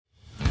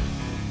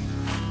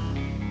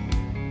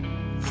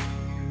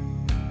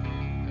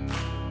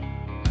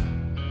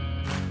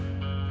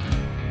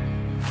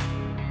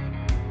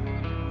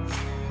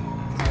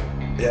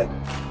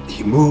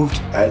He moved,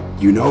 babe.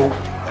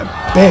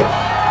 Hey,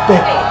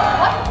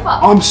 what the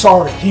fuck? I'm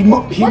sorry. He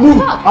moved.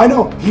 I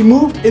know. He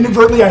moved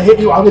inadvertently. I hit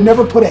you. I would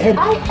never put a hand.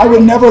 I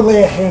would never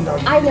lay a hand on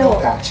you. I know.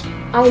 That.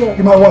 I know.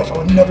 You're my wife. I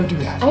would never do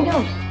that. I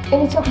know.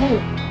 And it's okay.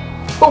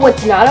 But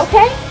what's not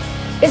okay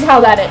is how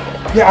that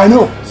ended. Yeah, I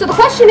know. So the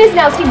question is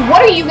now, Steve,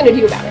 what are you going to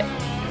do about it?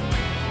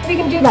 What are you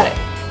going to do about it?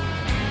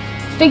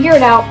 Figure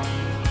it out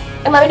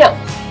and let me know.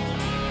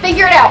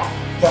 Figure it out.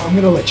 Yeah, I'm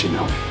going to let you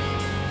know.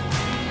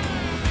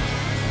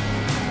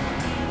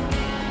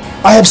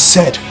 I have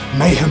said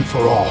mayhem for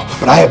all,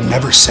 but I have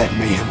never said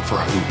mayhem for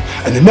who.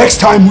 And the next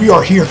time we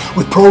are here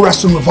with Pro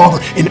Wrestling Revolver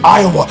in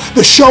Iowa,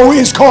 the show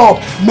is called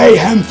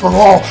Mayhem for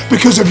All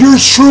because of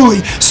yours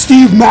truly,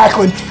 Steve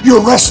Maclin, your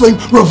Wrestling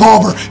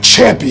Revolver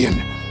champion.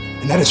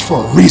 And that is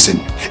for a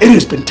reason. It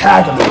has been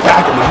tagged on the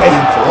back of the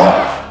Mayhem for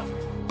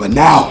All. But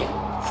now,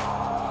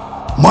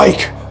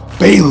 Mike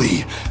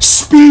Bailey,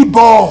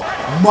 Speedball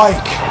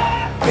Mike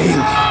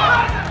Bailey.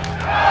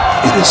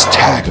 It is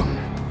tag 'em,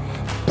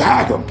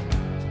 bag 'em,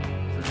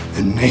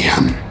 and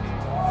mayhem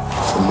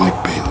for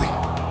Mike Bailey.